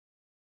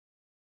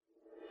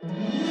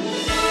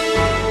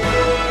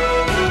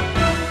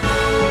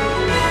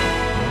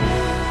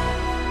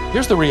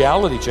Here's the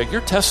reality check.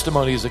 Your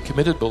testimony as a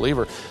committed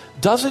believer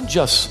doesn't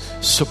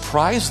just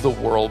surprise the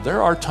world.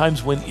 There are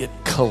times when it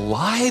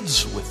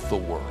collides with the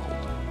world.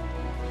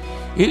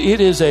 It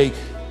is a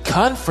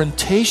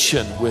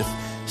confrontation with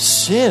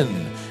sin,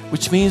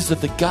 which means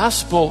that the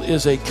gospel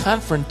is a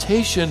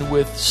confrontation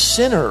with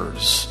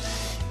sinners.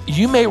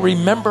 You may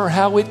remember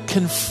how it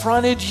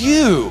confronted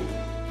you.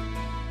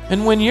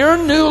 And when your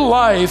new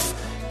life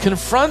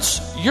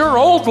confronts your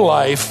old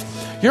life,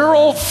 your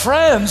old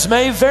friends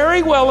may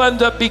very well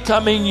end up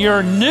becoming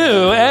your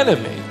new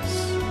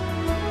enemies.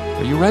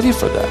 Are you ready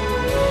for that?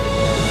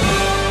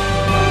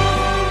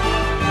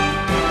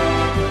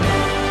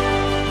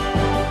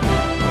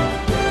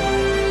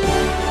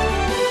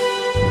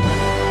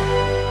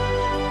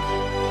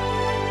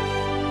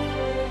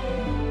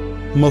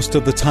 Most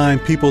of the time,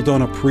 people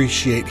don't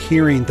appreciate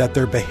hearing that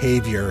their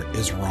behavior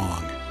is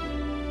wrong.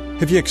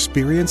 Have you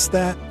experienced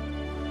that?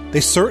 They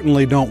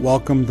certainly don't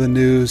welcome the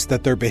news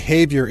that their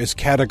behavior is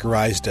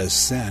categorized as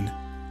sin.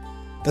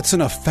 That's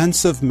an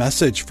offensive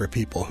message for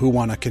people who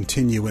want to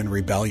continue in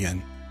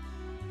rebellion.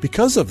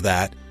 Because of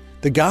that,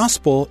 the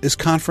gospel is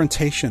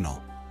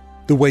confrontational.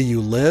 The way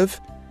you live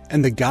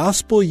and the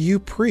gospel you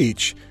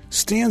preach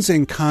stands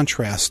in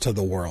contrast to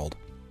the world.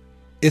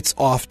 It's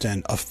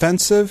often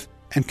offensive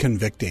and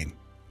convicting.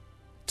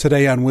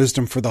 Today on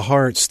Wisdom for the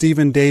Heart,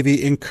 Stephen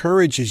Davey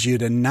encourages you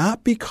to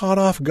not be caught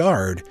off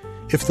guard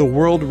if the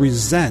world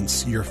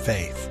resents your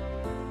faith.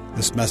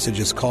 This message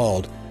is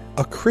called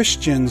A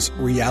Christian's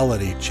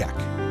Reality Check.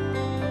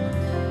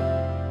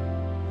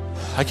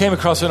 I came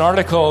across an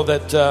article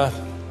that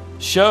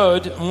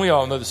showed, and we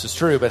all know this is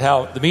true, but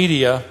how the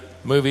media,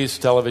 movies,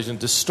 television,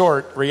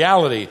 distort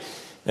reality.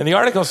 And the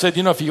article said,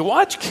 if you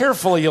watch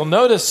carefully, you'll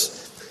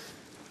notice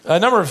a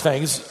number of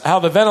things. How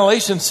the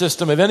ventilation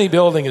system of any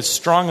building is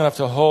strong enough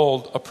to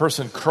hold a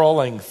person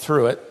crawling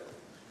through it.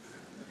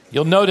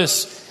 You'll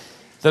notice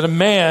that a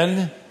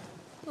man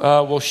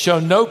will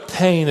show no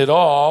pain at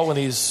all when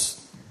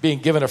he's being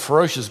given a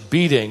ferocious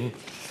beating,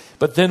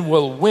 but then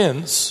will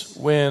wince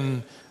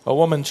when a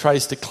woman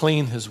tries to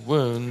clean his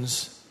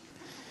wounds.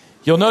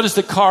 You'll notice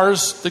that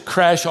cars that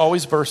crash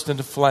always burst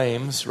into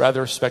flames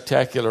rather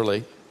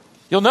spectacularly.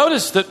 You'll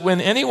notice that when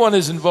anyone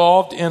is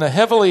involved in a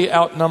heavily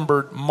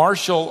outnumbered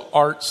martial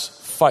arts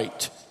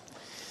fight,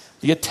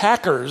 the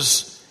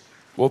attackers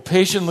will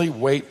patiently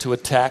wait to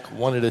attack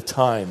one at a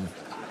time.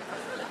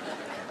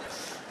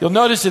 You'll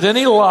notice that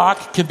any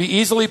lock can be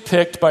easily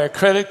picked by a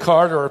credit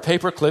card or a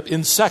paperclip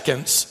in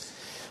seconds,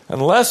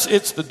 unless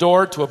it's the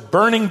door to a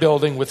burning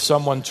building with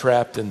someone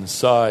trapped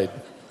inside.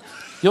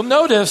 You'll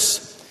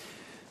notice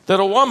that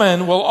a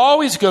woman will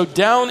always go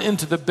down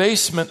into the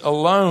basement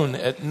alone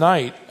at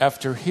night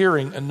after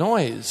hearing a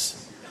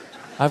noise.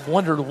 I've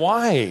wondered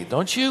why,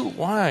 don't you?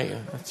 Why?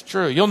 That's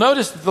true. You'll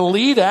notice that the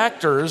lead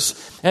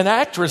actors and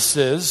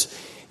actresses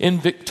in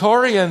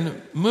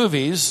Victorian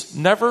movies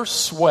never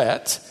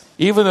sweat,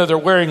 even though they're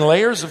wearing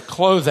layers of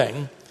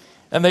clothing,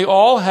 and they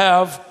all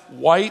have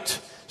white,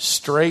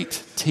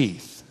 straight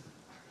teeth.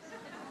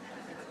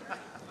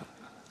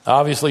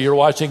 Obviously, you're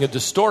watching a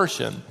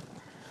distortion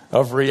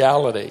of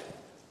reality.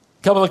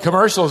 A couple of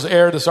commercials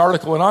aired. This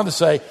article went on to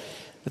say,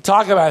 to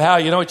talk about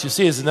how what you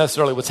see isn't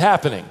necessarily what's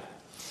happening.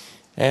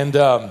 And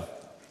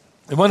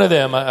in one of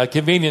them, a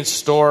convenience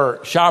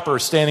store shopper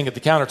standing at the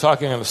counter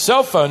talking on a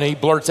cell phone, and he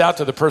blurts out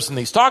to the person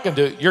he's talking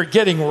to, "You're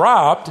getting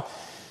robbed."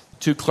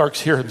 Two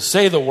clerks hear him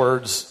say the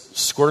words,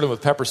 squirt him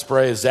with pepper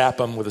spray, zap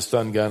him with a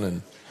stun gun,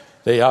 and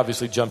they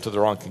obviously jump to the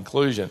wrong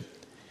conclusion.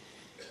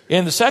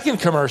 In the second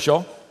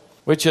commercial,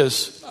 which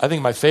is, I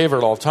think, my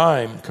favorite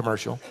all-time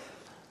commercial,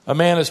 a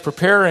man is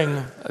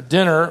preparing a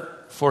dinner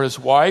for his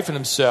wife and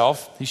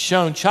himself. He's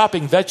shown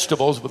chopping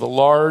vegetables with a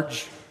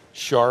large,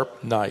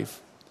 sharp knife,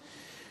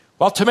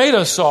 while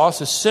tomato sauce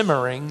is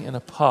simmering in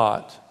a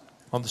pot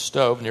on the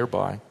stove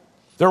nearby.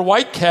 Their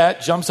white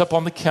cat jumps up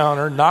on the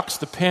counter, knocks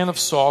the pan of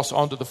sauce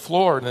onto the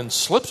floor, and then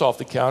slips off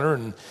the counter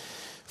and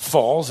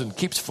falls and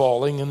keeps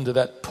falling into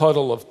that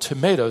puddle of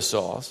tomato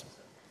sauce.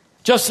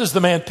 Just as the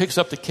man picks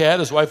up the cat,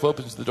 his wife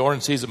opens the door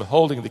and sees him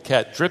holding the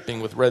cat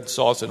dripping with red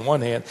sauce in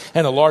one hand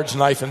and a large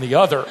knife in the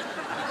other.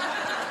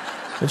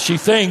 And she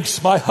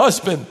thinks, my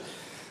husband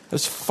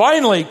has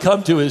finally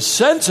come to his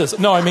senses.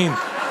 No, I mean,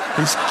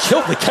 he's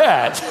killed the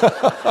cat.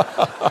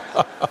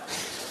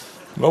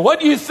 But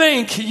what you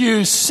think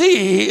you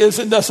see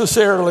isn't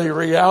necessarily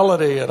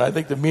reality, and I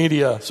think the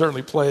media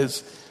certainly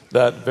plays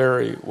that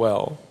very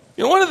well.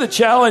 One of the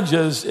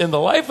challenges in the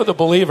life of the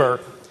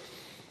believer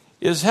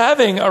is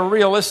having a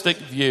realistic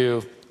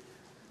view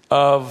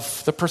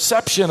of the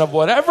perception of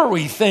whatever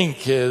we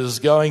think is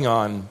going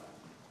on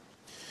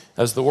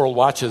as the world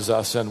watches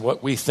us, and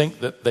what we think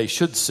that they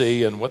should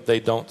see and what they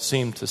don't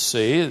seem to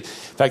see. In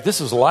fact,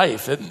 this is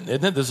life, isn't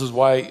it? This is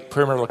why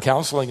premarital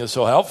counseling is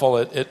so helpful.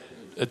 It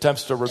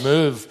attempts to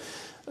remove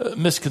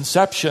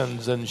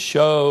misconceptions and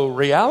show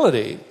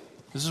reality.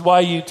 This is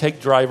why you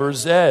take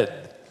driver's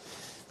ed.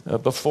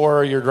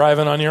 before you're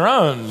driving on your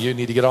own, you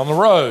need to get on the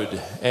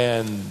road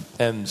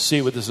and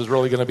see what this is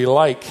really going to be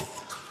like.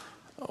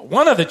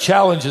 One of the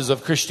challenges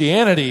of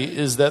Christianity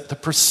is that the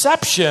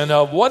perception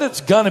of what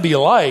it's going to be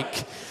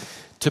like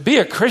to be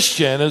a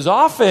Christian is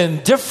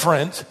often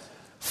different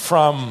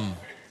from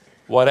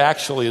what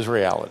actually is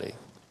reality.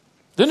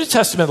 The New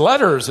Testament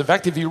letters, in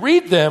fact, if you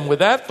read them with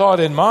that thought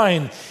in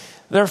mind,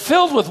 they're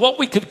filled with what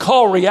we could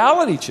call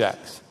reality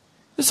checks.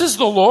 This is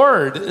the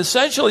Lord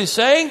essentially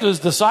saying to his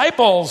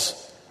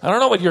disciples, I don't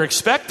know what you're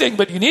expecting,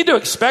 but you need to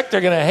expect they're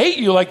going to hate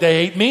you like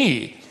they hate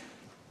me.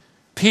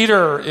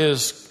 Peter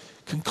is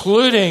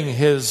concluding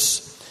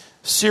his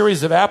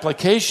series of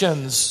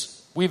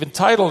applications. We've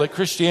entitled it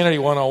Christianity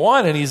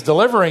 101, and he's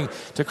delivering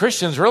to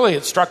Christians, really,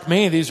 it struck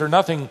me, these are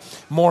nothing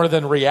more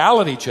than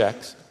reality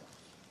checks.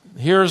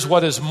 Here's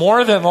what is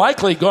more than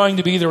likely going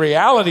to be the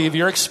reality of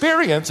your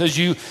experience as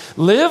you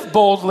live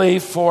boldly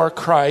for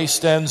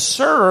Christ and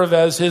serve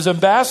as his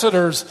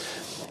ambassadors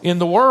in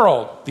the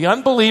world. The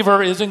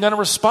unbeliever isn't going to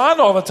respond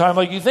all the time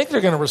like you think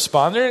they're going to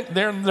respond.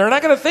 They're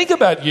not going to think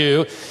about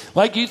you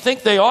like you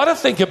think they ought to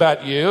think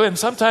about you, and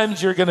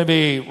sometimes you're going to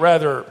be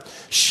rather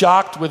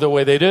shocked with the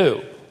way they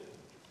do.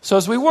 So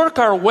as we work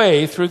our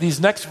way through these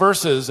next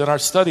verses in our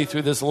study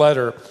through this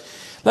letter,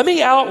 let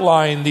me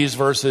outline these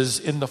verses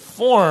in the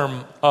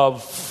form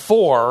of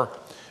 4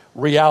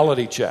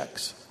 reality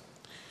checks.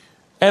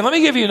 And let me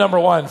give you number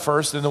 1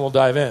 first, and then we'll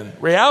dive in.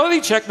 Reality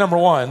check number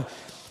 1,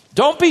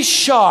 don't be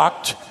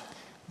shocked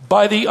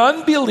by the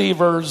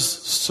unbeliever's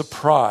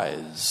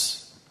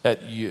surprise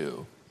at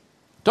you.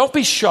 Don't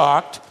be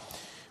shocked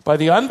by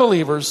the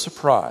unbeliever's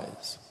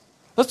surprise.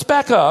 Let's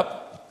back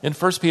up in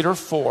 1 Peter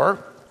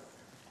 4,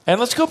 and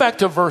let's go back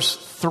to verse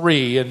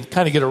 3 and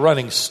kind of get a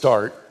running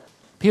start.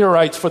 Peter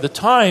writes, for the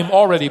time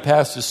already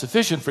past is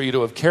sufficient for you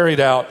to have carried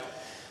out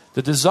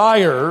the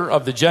desire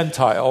of the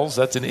Gentiles.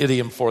 That's an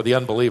idiom for the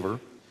unbeliever.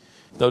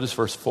 Notice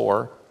verse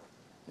 4.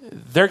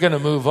 They're going to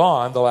move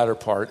on, the latter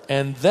part,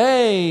 and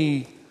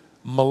they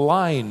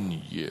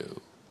malign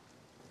you.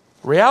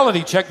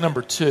 Reality check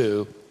number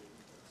 2,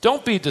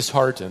 don't be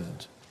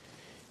disheartened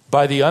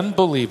by the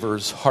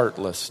unbeliever's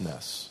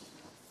heartlessness.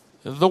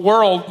 The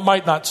world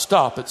might not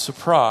stop at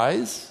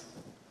surprise.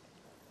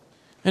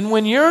 And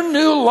when your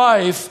new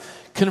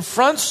life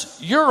confronts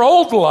your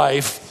old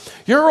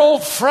life, your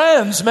old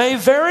friends may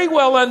very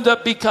well end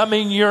up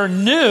becoming your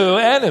new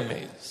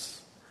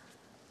enemies.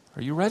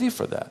 Are you ready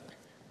for that?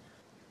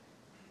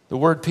 The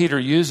word Peter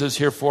uses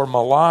here for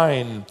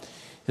malign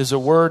is a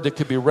word that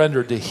could be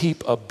rendered to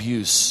heap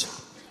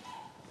abuse.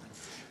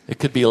 It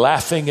could be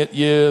laughing at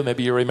you.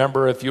 Maybe you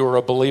remember if you were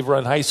a believer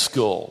in high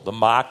school, the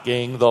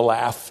mocking, the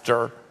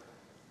laughter.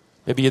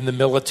 Maybe in the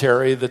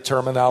military, the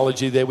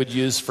terminology they would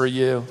use for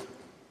you.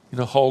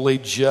 Holy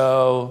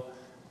Joe,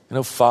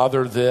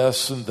 Father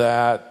this and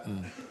that.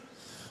 And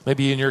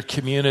maybe in your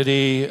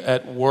community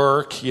at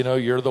work,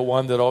 you're the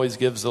one that always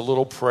gives a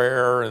little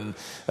prayer, and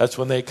that's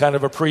when they kind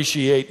of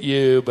appreciate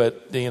you,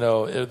 but,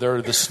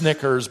 they're the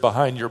snickers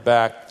behind your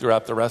back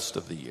throughout the rest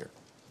of the year.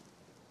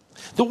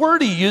 The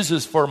word he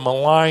uses for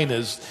malign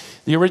is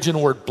the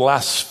original word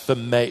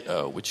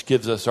blasphemeo, which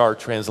gives us our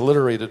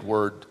transliterated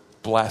word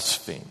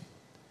blaspheme.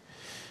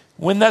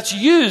 When that's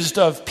used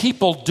of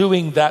people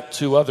doing that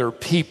to other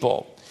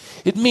people,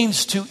 it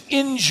means to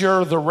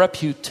injure the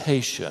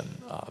reputation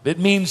of. It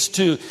means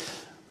to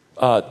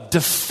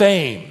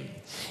defame.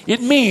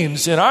 It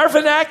means, in our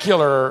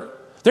vernacular,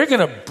 they're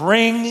going to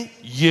bring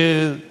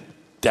you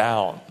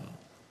down.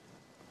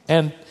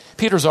 And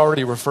Peter's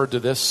already referred to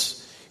this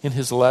in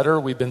his letter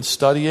we've been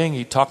studying.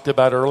 He talked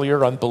about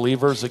earlier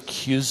unbelievers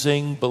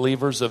accusing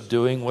believers of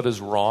doing what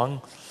is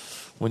wrong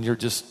when you're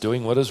just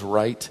doing what is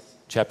right.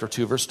 Chapter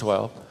 2, verse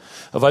 12.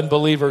 Of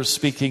unbelievers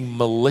speaking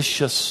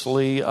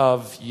maliciously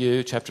of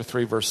you, chapter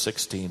 3, verse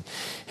 16.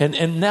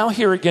 And now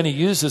here again he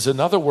uses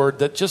another word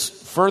that just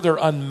further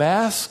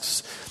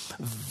unmasks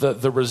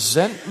the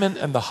resentment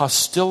and the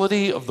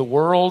hostility of the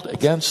world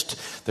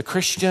against the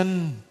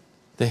Christian,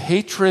 the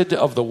hatred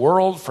of the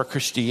world for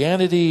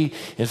Christianity.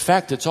 In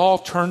fact, it's all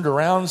turned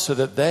around so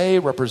that they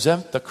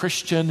represent the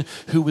Christian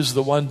who is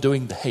the one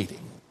doing the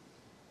hating.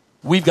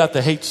 We've got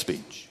the hate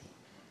speech,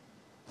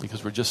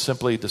 because we're just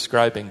simply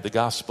describing the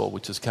gospel,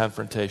 which is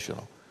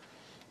confrontational.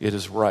 It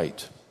is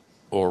right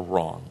or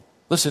wrong.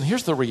 Listen,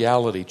 here's the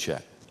reality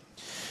check.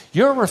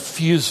 Your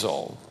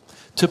refusal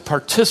to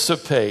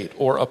participate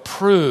or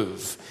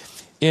approve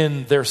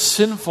in their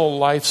sinful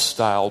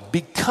lifestyle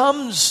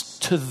becomes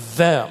to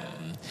them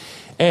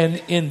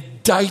an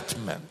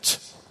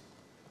indictment.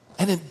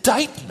 An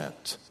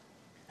indictment.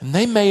 And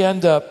they may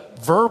end up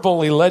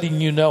verbally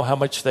letting you know how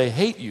much they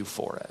hate you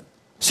for it.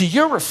 See,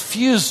 your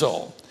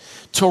refusal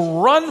to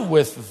run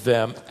with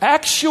them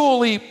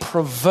actually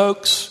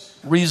provokes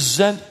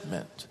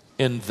resentment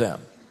in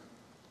them.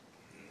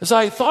 As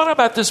I thought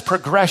about this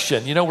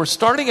progression, we're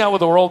starting out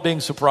with the world being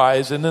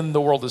surprised, and then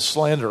the world is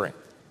slandering.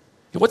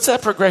 What's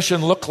that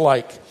progression look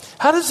like?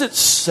 How does it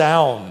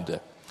sound?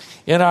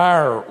 in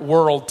our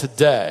world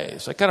today.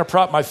 So I kind of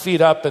prop my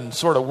feet up and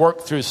sort of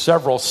work through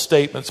several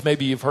statements.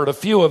 Maybe you've heard a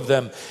few of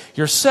them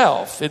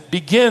yourself. It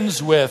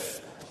begins with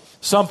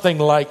something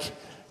like,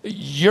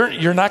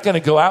 you're not going to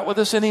go out with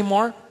us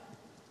anymore?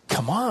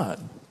 Come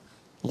on,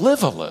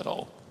 live a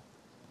little.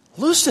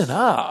 Loosen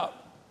up.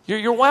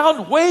 You're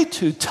wound way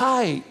too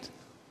tight.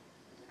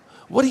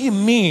 What do you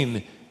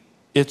mean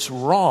it's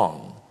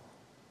wrong?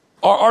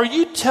 Are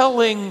you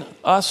telling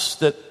us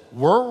that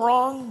we're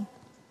wrong?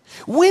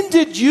 When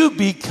did you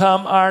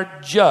become our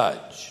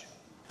judge?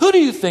 Who do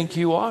you think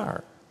you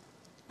are?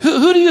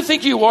 Who do you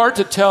think you are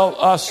to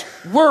tell us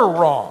we're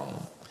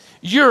wrong?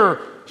 You're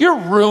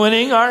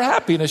ruining our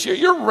happiness.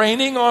 You're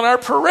raining on our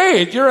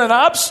parade. You're an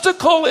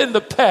obstacle in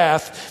the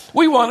path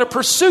we want to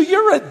pursue.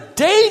 You're a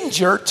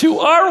danger to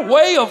our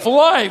way of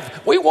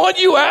life. We want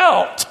you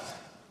out.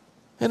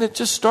 And it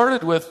just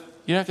started with,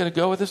 you're not going to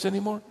go with us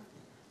anymore?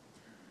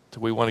 So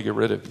we want to get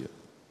rid of you.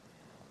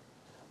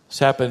 This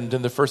happened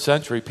in the first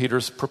century.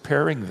 Peter's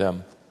preparing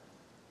them.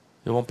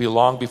 It won't be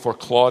long before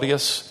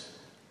Claudius,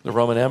 the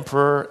Roman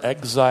emperor,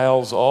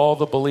 exiles all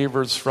the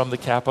believers from the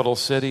capital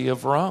city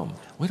of Rome.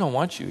 We don't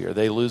want you here.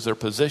 They lose their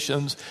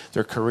positions,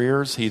 their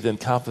careers. He then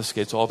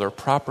confiscates all their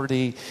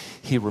property.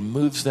 He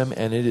removes them,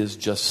 and it is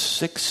just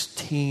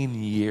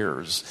 16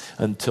 years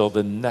until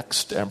the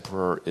next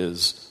emperor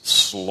is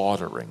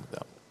slaughtering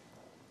them.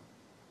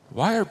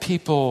 Why are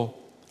people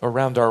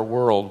around our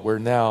world where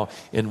now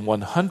in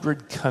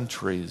 100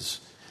 countries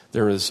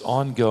there is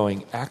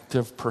ongoing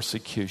active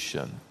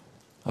persecution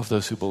of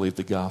those who believe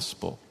the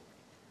gospel?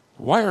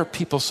 Why are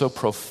people so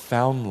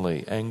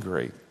profoundly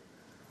angry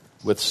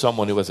with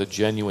someone who has a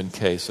genuine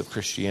case of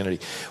Christianity?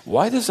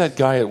 Why does that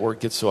guy at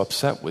work get so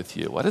upset with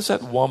you? Why does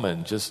that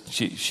woman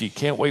she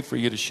can't wait for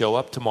you to show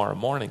up tomorrow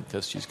morning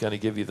because she's going to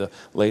give you the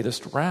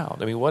latest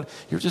round? I mean, what?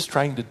 You're just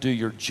trying to do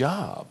your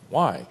job.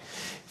 Why?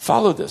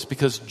 Follow this,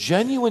 because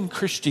genuine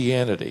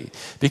Christianity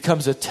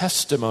becomes a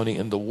testimony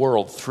in the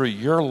world through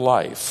your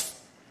life,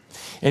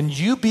 and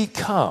you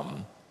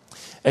become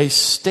a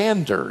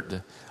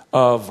standard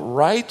of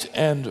right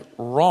and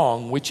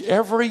wrong, which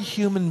every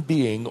human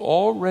being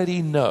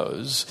already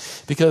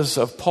knows, because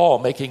of Paul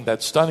making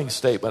that stunning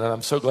statement, and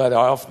I'm so glad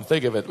I often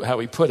think of it, how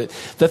he put it,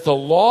 that the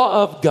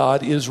law of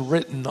God is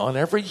written on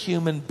every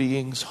human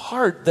being's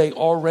heart. They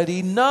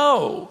already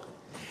know.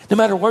 No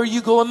matter where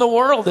you go in the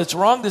world, it's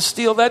wrong to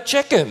steal that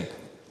chicken.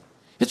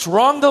 It's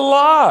wrong to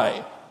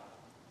lie.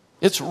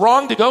 It's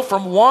wrong to go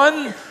from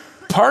one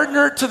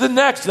partner to the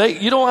next.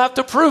 You don't have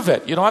to prove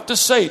it. You don't have to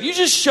say it. You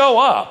just show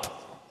up.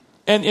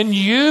 And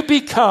you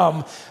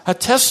become a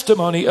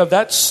testimony of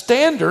that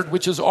standard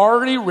which is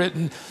already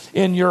written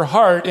in your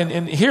heart.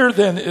 And here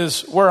then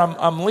is where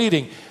I'm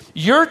leading.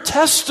 Your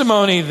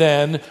testimony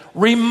then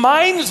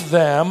reminds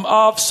them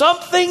of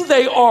something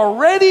they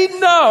already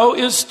know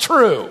is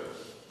true.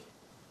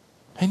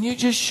 And you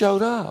just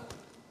showed up.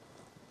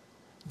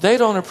 They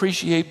don't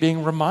appreciate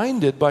being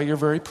reminded by your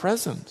very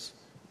presence.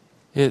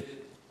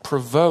 It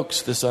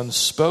provokes this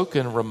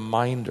unspoken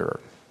reminder.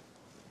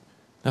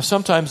 Now,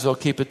 sometimes they'll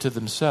keep it to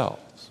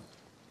themselves.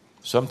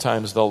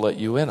 Sometimes they'll let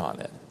you in on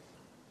it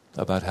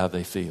about how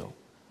they feel.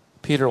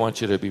 Peter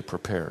wants you to be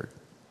prepared.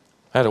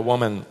 I had a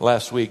woman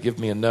last week give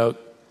me a note,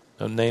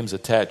 no names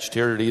attached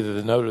here, either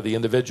the note or the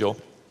individual.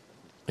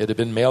 It had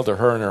been mailed to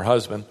her and her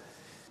husband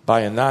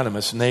by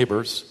anonymous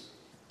neighbors.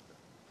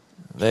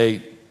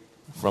 They,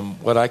 from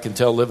what I can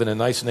tell, live in a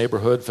nice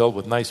neighborhood filled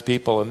with nice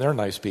people, and they're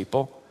nice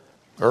people.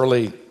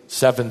 Early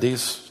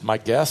 70s, my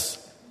guess.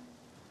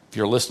 If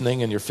you're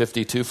listening and you're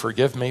 52,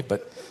 forgive me,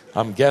 but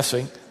I'm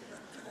guessing.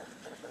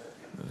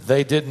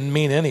 They didn't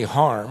mean any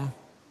harm,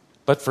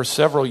 but for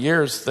several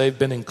years they've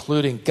been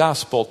including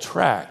gospel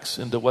tracts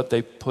into what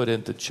they put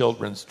into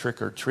children's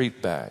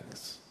trick-or-treat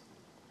bags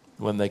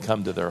when they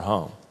come to their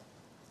home.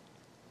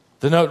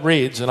 The note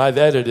reads, and I've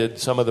edited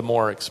some of the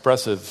more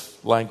expressive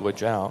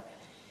language out,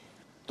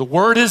 "The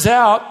word is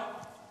out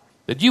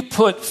that you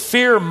put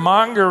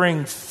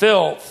fear-mongering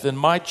filth in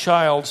my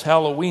child's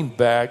Halloween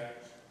bag.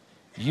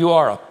 You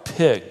are a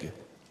pig.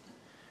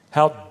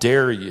 How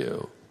dare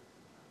you?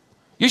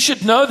 You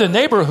should know the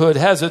neighborhood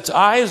has its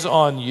eyes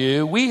on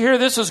you. We hear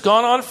this has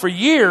gone on for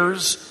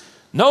years.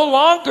 No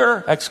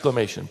longer,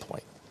 exclamation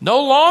point.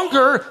 No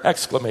longer,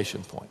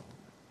 exclamation point."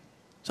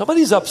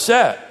 Somebody's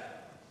upset.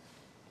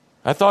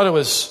 I thought it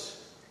was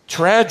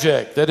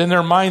tragic that in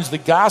their minds the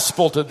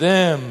gospel to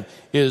them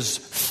is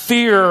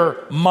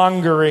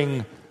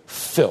fear-mongering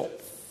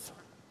filth.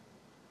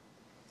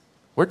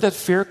 Where'd that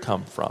fear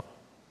come from?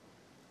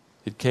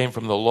 It came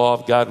from the law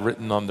of God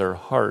written on their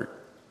heart.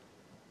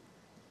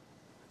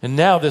 And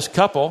now this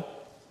couple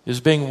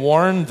is being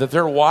warned that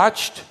they're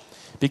watched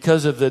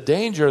because of the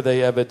danger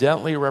they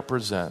evidently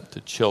represent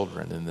to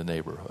children in the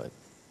neighborhood.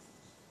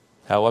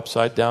 How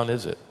upside down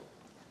is it?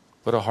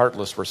 What a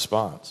heartless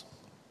response.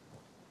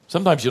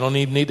 Sometimes you don't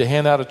even need to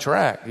hand out a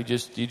tract. You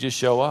just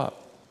show up.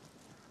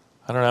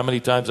 I don't know how many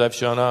times I've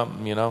shown up,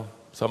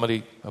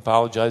 somebody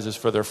apologizes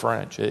for their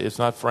French. It's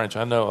not French.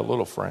 I know a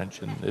little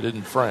French, and it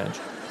isn't French.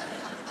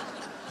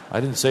 I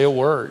didn't say a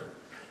word.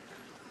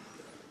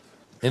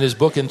 In his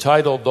book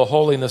entitled The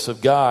Holiness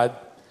of God,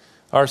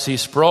 R.C.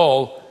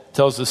 Sproul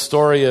tells the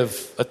story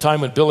of a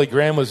time when Billy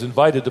Graham was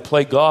invited to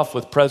play golf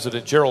with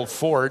President Gerald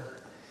Ford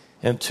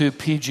and two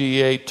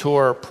PGA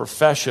Tour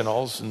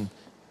professionals. And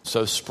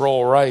so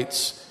Sproul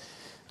writes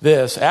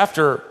this: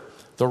 after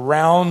the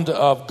round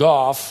of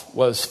golf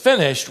was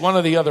finished, one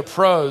of the other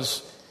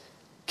pros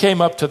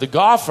came up to the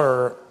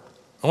golfer,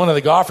 one of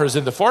the golfers,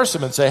 and to force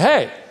him and say,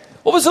 "Hey,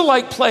 what was it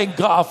like playing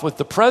golf with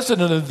the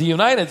President of the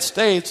United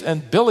States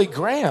and Billy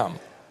Graham?"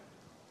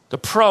 The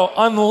pro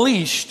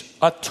unleashed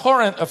a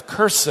torrent of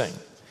cursing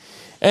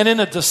and in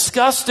a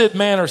disgusted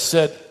manner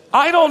said,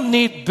 "I don't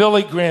need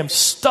Billy Graham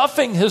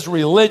stuffing his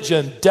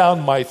religion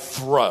down my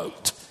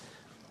throat."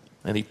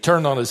 And he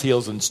turned on his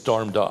heels and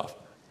stormed off.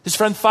 His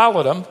friend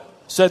followed him,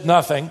 said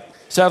nothing,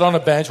 sat on a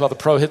bench while the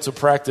pro hit some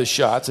practice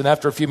shots. And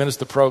after a few minutes,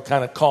 the pro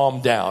kind of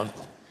calmed down,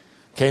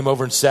 came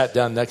over and sat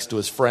down next to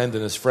his friend.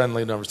 And his friend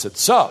leaned over and said,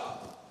 "So,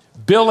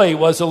 Billy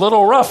was a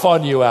little rough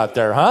on you out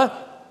there, huh?"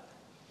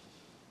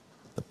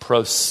 The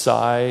pro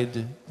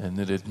sighed and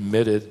then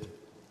admitted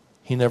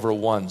he never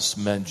once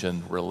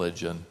mentioned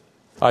religion.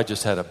 "I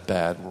just had a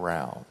bad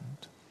round."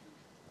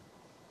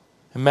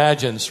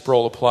 Imagine,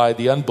 Sproul applied,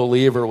 the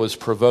unbeliever was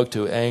provoked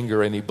to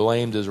anger and he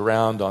blamed his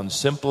round on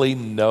simply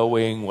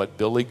knowing what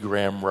Billy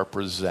Graham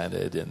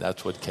represented, and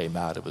that's what came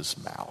out of his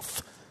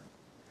mouth.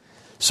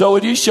 So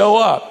when you show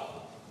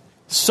up,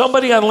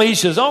 somebody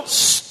unleashes, "Don't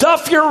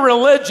stuff your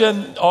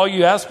religion." All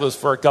you asked was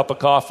for a cup of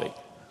coffee.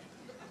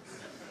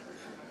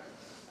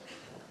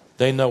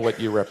 They know what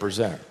you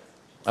represent.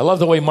 I love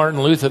the way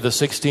Martin Luther, the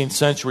 16th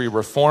century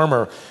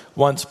reformer,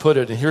 once put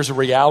it, and here's a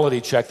reality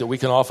check that we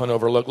can often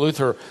overlook.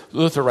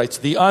 Luther writes,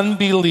 "The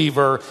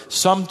unbeliever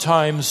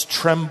sometimes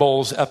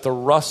trembles at the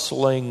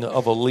rustling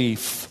of a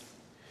leaf.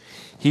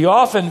 He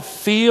often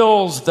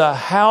feels the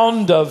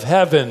hound of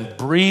heaven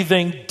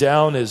breathing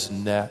down his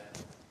neck.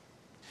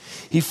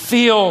 He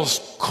feels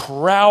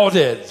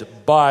crowded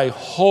by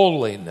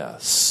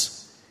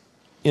holiness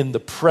in the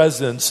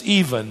presence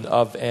even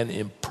of an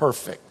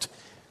imperfect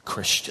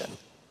Christian."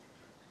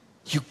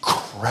 You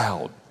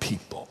crowd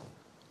people,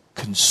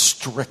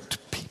 constrict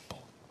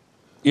people,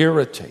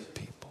 irritate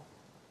people.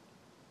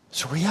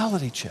 It's a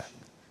reality check.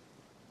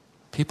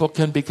 People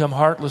can become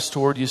heartless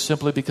toward you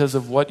simply because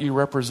of what you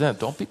represent.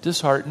 Don't be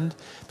disheartened.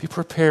 Be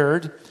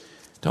prepared.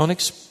 Don't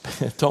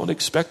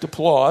expect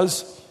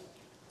applause.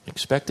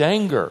 Expect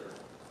anger.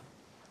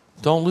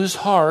 Don't lose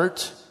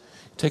heart.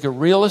 Take a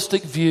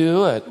realistic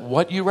view at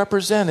what you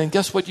represent. And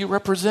guess what you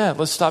represent?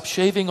 Let's stop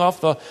shaving off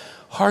the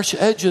harsh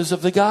edges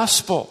of the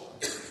gospel.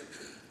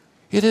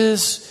 It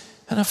is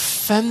an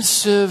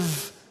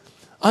offensive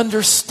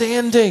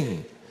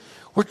understanding.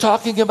 We're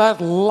talking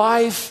about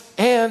life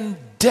and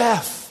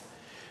death.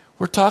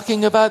 We're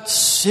talking about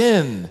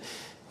sin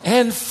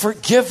and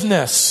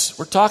forgiveness.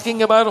 We're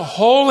talking about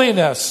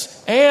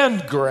holiness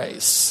and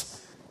grace.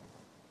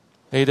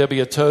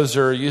 A.W.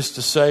 Tozer used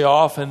to say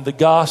often, the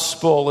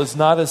gospel is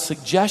not a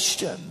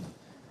suggestion.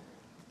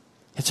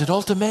 It's an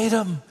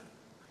ultimatum.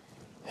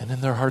 And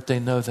in their heart they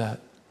know that.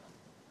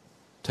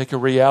 Take a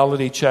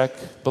reality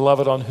check,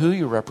 beloved, on who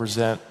you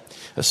represent.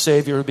 A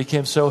Savior who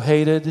became so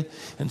hated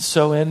and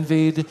so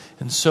envied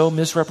and so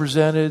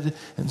misrepresented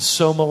and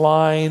so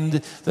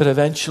maligned that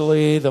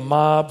eventually the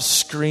mob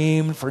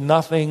screamed for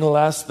nothing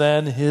less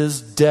than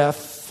his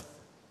death,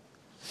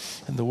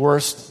 and the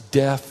worst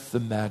death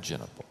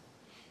imaginable.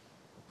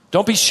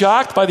 Don't be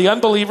shocked by the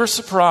unbeliever's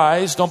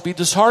surprise. Don't be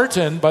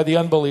disheartened by the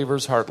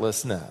unbeliever's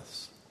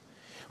heartlessness.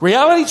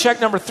 Reality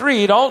check number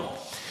 3,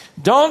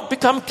 don't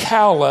become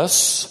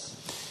callous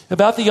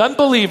about the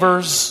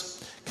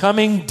unbeliever's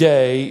coming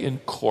day in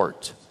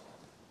court.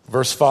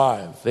 Verse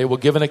 5, they will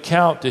give an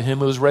account to him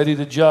who is ready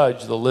to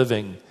judge the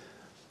living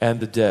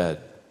and the dead.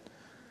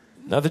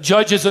 Now the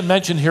judge isn't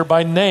mentioned here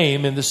by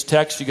name in this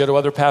text. You go to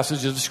other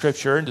passages of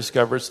Scripture and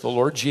discover it's the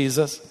Lord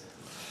Jesus.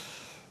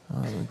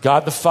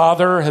 God the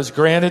Father has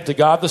granted to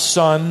God the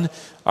Son,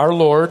 our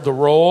Lord, the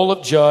role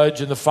of judge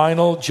in the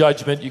final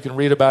judgment. You can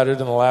read about it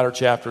in the latter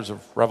chapters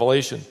of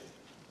Revelation.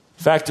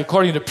 In fact,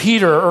 according to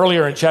Peter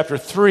earlier in chapter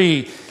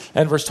 3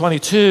 and verse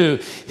 22,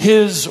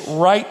 his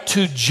right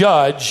to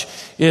judge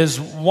is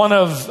one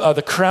of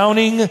the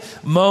crowning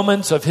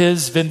moments of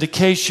his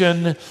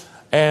vindication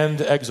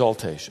and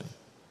exaltation.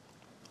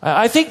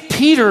 I think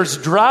Peter's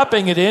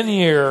dropping it in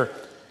here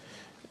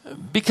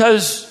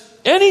because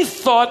any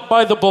thought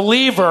by the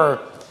believer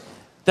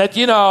that,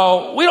 we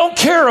don't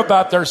care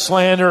about their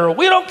slander,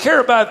 we don't care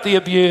about the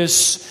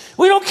abuse,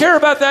 we don't care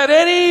about that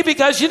any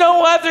because you know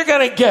what? They're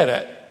going to get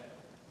it.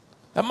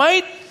 That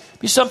might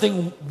be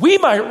something we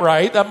might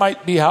write. That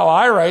might be how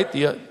I write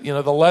the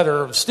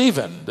letter of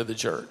Stephen to the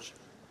church.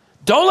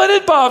 Don't let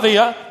it bother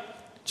you.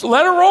 Just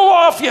let it roll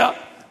off you.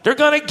 They're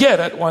going to get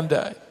it one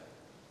day.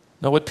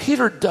 No, what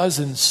Peter does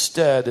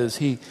instead is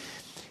he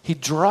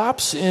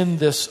drops in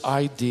this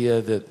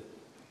idea that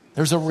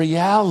there's a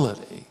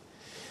reality.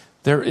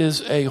 There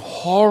is a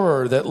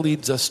horror that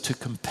leads us to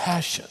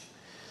compassion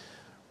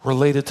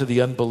related to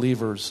the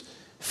unbeliever's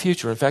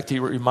future. In fact, he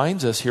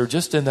reminds us here,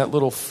 just in that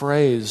little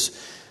phrase,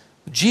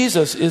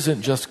 Jesus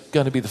isn't just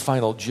going to be the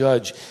final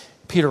judge.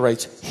 Peter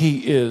writes,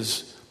 he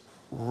is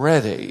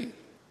ready.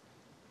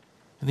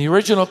 In the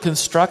original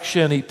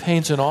construction, he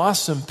paints an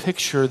awesome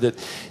picture that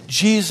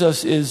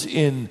Jesus is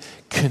in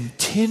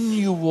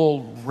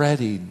continual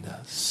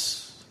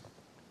readiness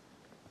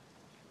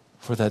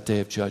for that day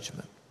of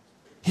judgment.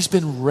 He's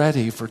been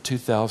ready for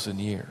 2,000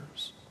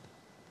 years.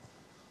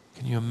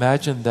 Can you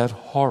imagine that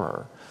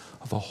horror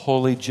of a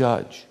holy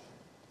judge?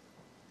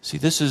 See,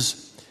 this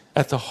is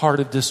at the heart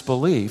of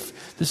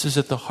disbelief. This is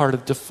at the heart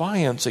of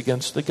defiance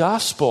against the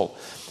gospel.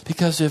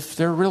 Because if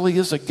there really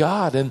is a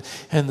God and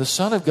the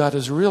Son of God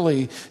is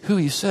really who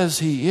he says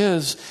he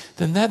is,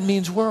 then that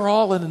means we're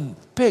all in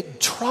big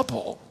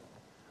trouble.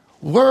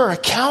 We're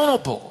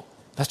accountable.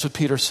 That's what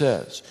Peter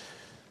says.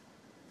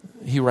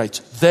 He writes,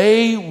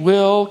 they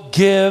will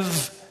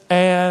give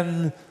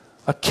an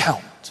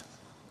account.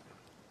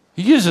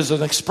 He uses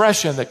an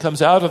expression that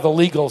comes out of the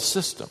legal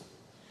system.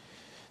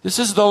 This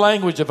is the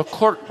language of a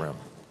courtroom.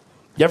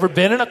 You ever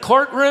been in a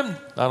courtroom?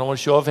 I don't want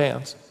to show of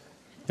hands.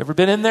 You ever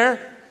been in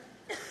there?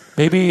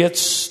 Maybe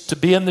it's to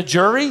be in the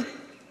jury.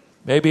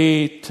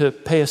 Maybe to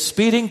pay a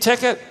speeding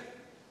ticket.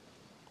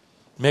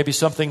 Maybe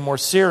something more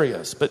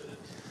serious. But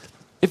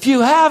if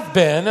you have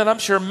been, and I'm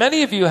sure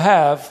many of you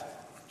have,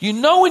 you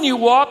know when you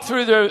walk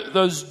through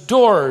those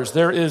doors,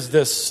 there is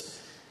this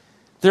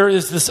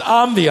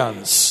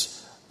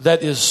ambience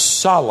that is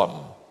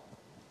solemn.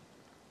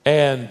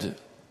 And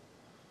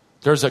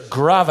there's a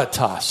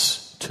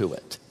gravitas to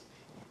it.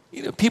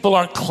 You know, people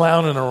aren't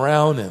clowning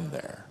around in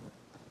there.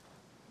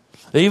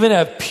 They even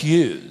have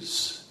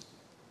pews,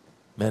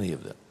 many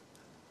of them.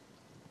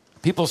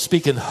 People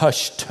speak in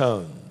hushed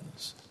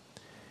tones.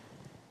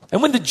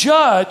 And when the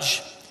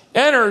judge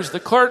enters the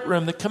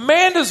courtroom, the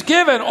command is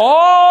given,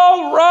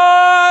 all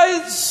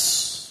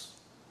rise.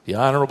 The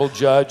honorable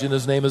judge, and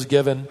his name is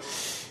given.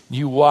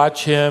 You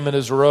watch him in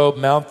his robe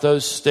mount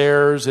those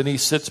stairs, and he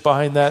sits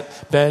behind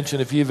that bench.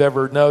 And if you've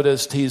ever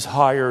noticed, he's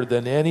higher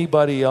than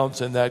anybody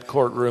else in that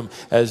courtroom,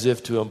 as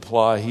if to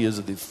imply he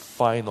is the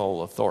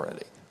final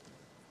authority.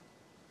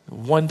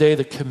 One day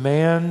the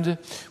command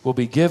will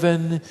be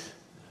given.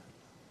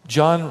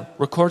 John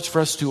records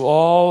for us to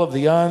all of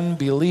the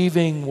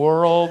unbelieving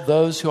world,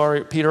 those who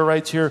are, Peter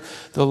writes here,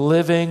 the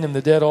living and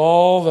the dead,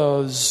 all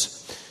those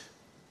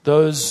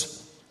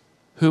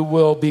who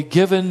will be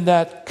given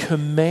that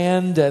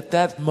command at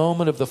that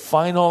moment of the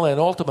final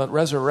and ultimate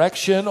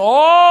resurrection.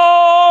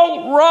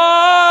 All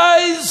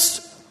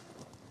rise!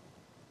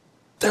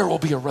 There will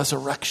be a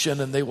resurrection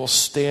and they will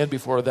stand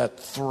before that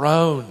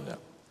throne,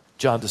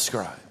 John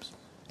describes,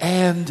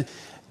 and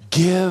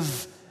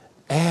give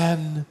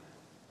an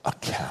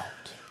account.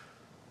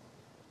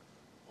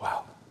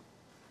 Wow.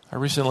 I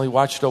recently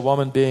watched a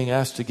woman being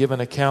asked to give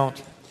an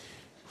account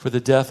for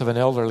the death of an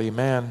elderly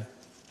man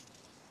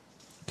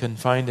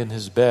confined in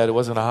his bed. It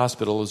wasn't a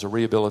hospital, it was a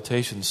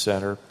rehabilitation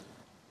center.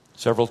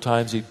 Several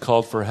times he'd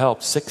called for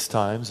help, 6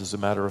 times as a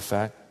matter of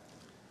fact.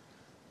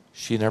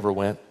 She never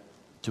went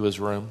to his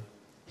room.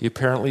 He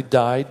apparently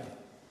died.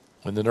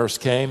 When the nurse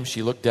came,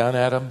 she looked down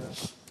at him,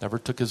 never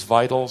took his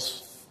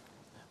vitals.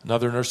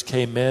 Another nurse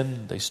came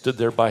in. They stood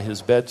there by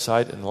his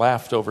bedside and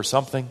laughed over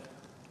something.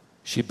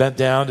 She bent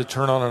down to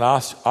turn on an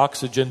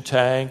oxygen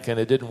tank, and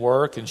it didn't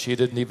work, and she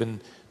didn't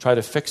even try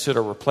to fix it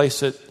or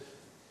replace it.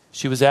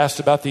 She was asked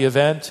about the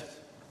event.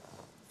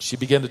 She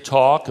began to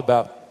talk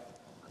about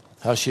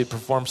how she had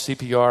performed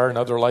CPR and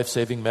other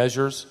life-saving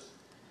measures.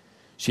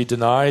 She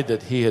denied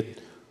that he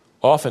had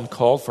often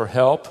called for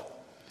help,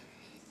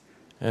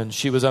 and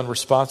she was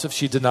unresponsive.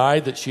 She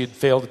denied that she had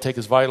failed to take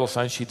his vital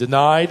signs. She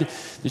denied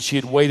that she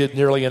had waited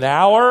nearly an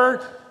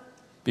hour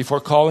before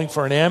calling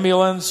for an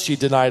ambulance. She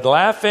denied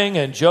laughing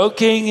and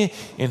joking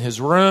in his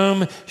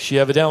room. She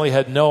evidently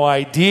had no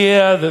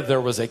idea that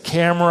there was a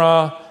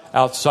camera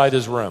outside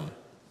his room.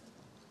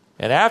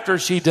 And after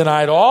she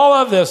denied all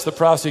of this, the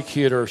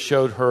prosecutor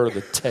showed her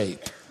the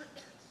tape.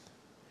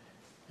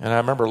 And I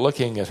remember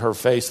looking at her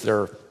face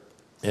there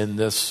in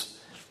this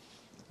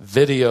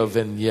video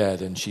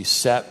vignette, and she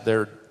sat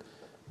there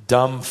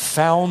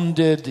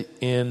dumbfounded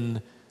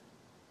in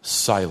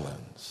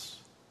silence.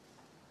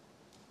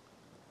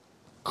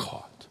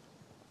 Caught.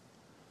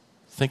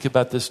 Think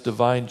about this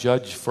divine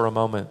judge for a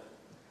moment,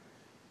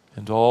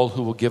 and all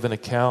who will give an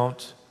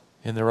account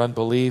in their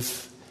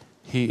unbelief.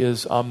 He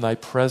is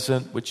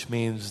omnipresent, which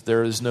means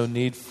there is no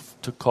need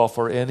to call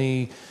for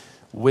any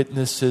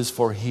witnesses,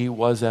 for he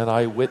was an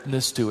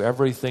eyewitness to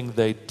everything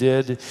they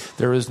did.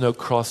 There is no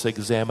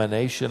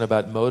cross-examination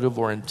about motive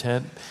or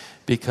intent,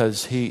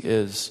 because he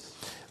is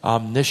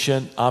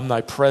omniscient,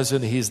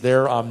 omnipresent. He's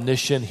there,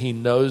 omniscient. He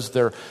knows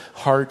their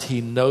heart.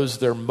 He knows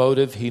their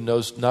motive. He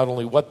knows not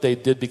only what they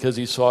did because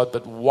he saw it,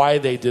 but why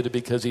they did it,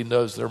 because he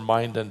knows their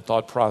mind and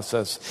thought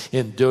process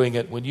in doing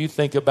it. When you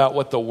think about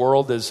what the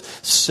world is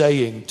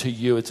saying to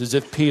you, it's as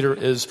if Peter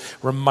is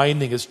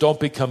reminding us, don't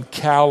become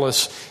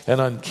callous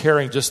and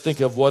uncaring. Just think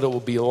of what it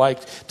will be like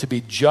to be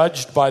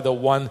judged by the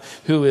one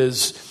who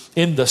is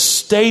in the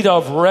state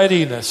of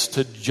readiness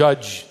to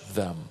judge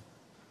them.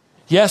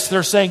 Yes,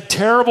 they're saying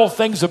terrible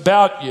things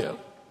about you.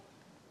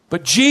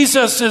 But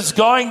Jesus is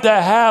going to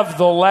have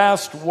the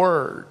last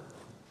word.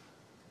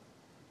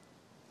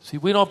 See,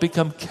 we don't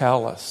become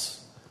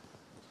callous.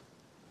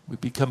 We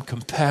become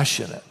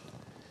compassionate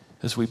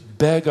as we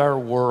beg our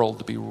world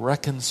to be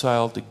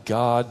reconciled to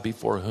God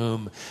before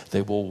whom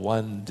they will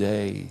one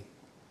day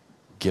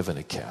give an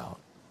account.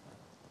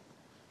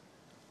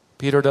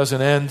 Peter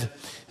doesn't end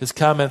his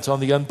comments on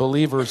the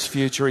unbeliever's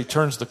future. He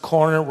turns the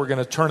corner. We're going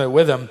to turn it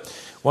with him.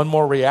 One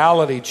more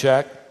reality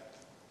check.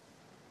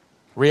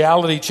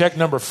 Reality check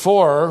number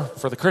 4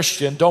 for the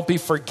Christian. Don't be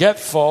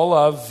forgetful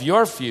of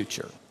your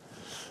future.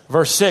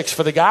 Verse 6,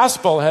 for the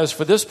gospel has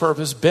for this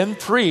purpose been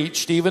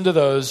preached even to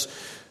those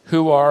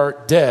who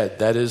are dead,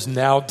 that is,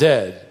 now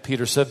dead.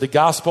 Peter said the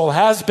gospel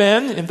has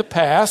been, in the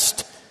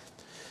past,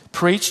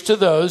 preached to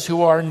those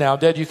who are now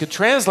dead. You could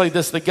translate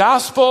this, the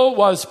gospel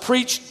was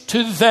preached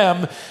to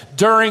them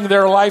during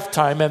their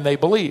lifetime, and they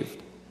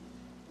believed.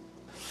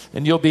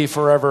 And you'll be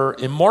forever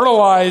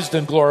immortalized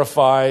and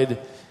glorified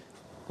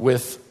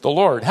with the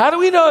Lord. How do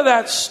we know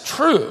that's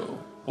true?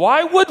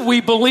 Why would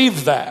we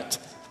believe that?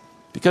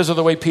 Because of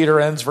the way Peter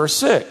ends verse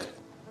 6.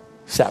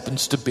 This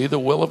happens to be the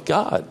will of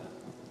God.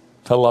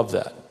 I love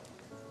that.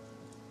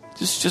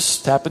 This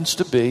just happens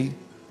to be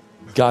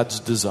God's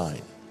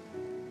design.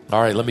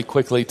 All right, let me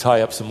quickly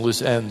tie up some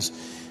loose ends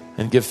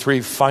and give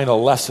 3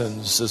 final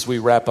lessons as we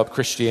wrap up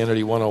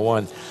Christianity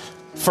 101.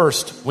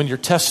 First, when your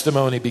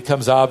testimony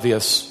becomes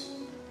obvious,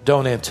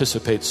 don't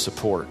anticipate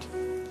support.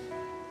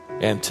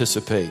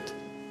 Anticipate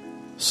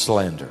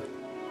slander.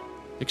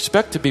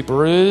 Expect to be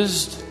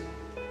bruised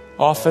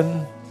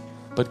often,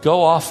 but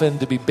go often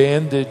to be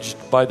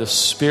bandaged by the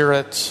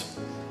Spirit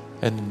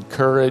and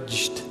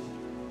encouraged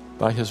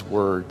by His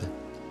Word.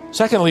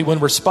 Secondly, when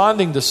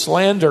responding to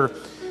slander,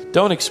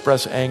 don't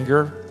express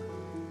anger.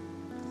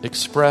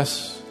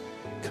 Express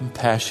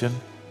compassion.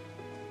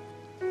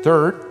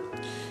 Third,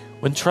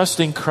 when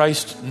trusting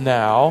Christ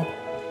now,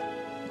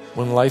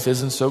 when life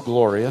isn't so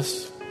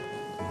glorious,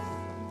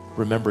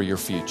 remember your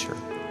future.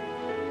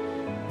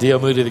 D.L.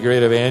 Moody, the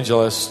great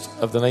evangelist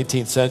of the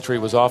 19th century,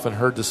 was often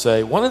heard to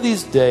say, one of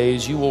these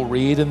days you will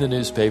read in the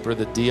newspaper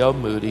that D.L.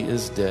 Moody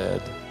is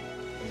dead.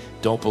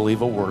 Don't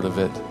believe a word of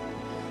it.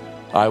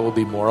 I will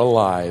be more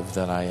alive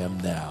than I am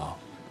now.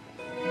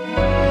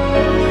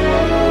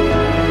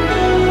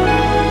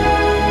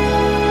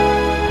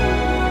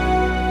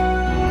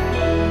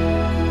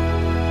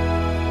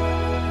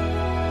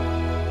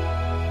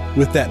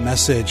 With that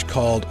message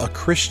called A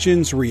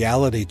Christian's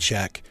Reality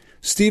Check,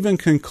 Stephen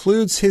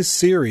concludes his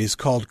series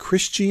called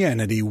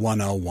Christianity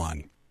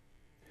 101.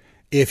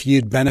 If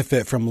you'd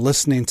benefit from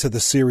listening to the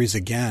series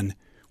again,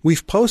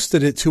 we've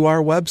posted it to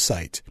our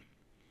website.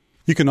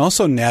 You can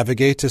also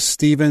navigate to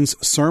Stephen's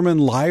sermon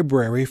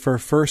library for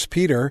 1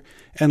 Peter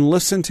and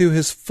listen to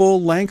his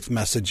full-length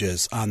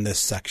messages on this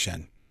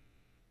section.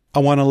 I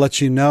want to let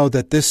you know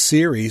that this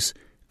series,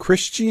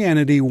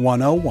 Christianity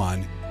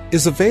 101,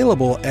 is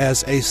available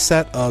as a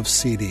set of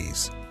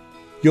CDs.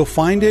 You'll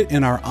find it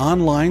in our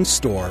online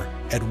store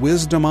at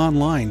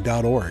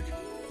wisdomonline.org.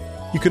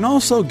 You can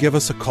also give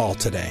us a call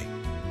today.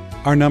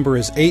 Our number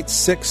is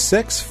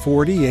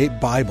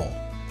 866-48-BIBLE.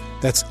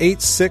 That's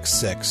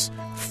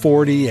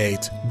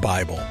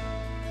 866-48-BIBLE.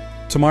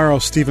 Tomorrow,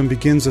 Stephen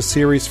begins a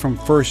series from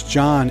 1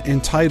 John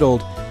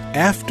entitled,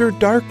 After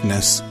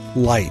Darkness,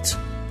 Light.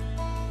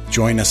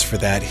 Join us for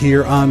that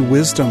here on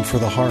Wisdom for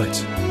the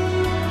Heart.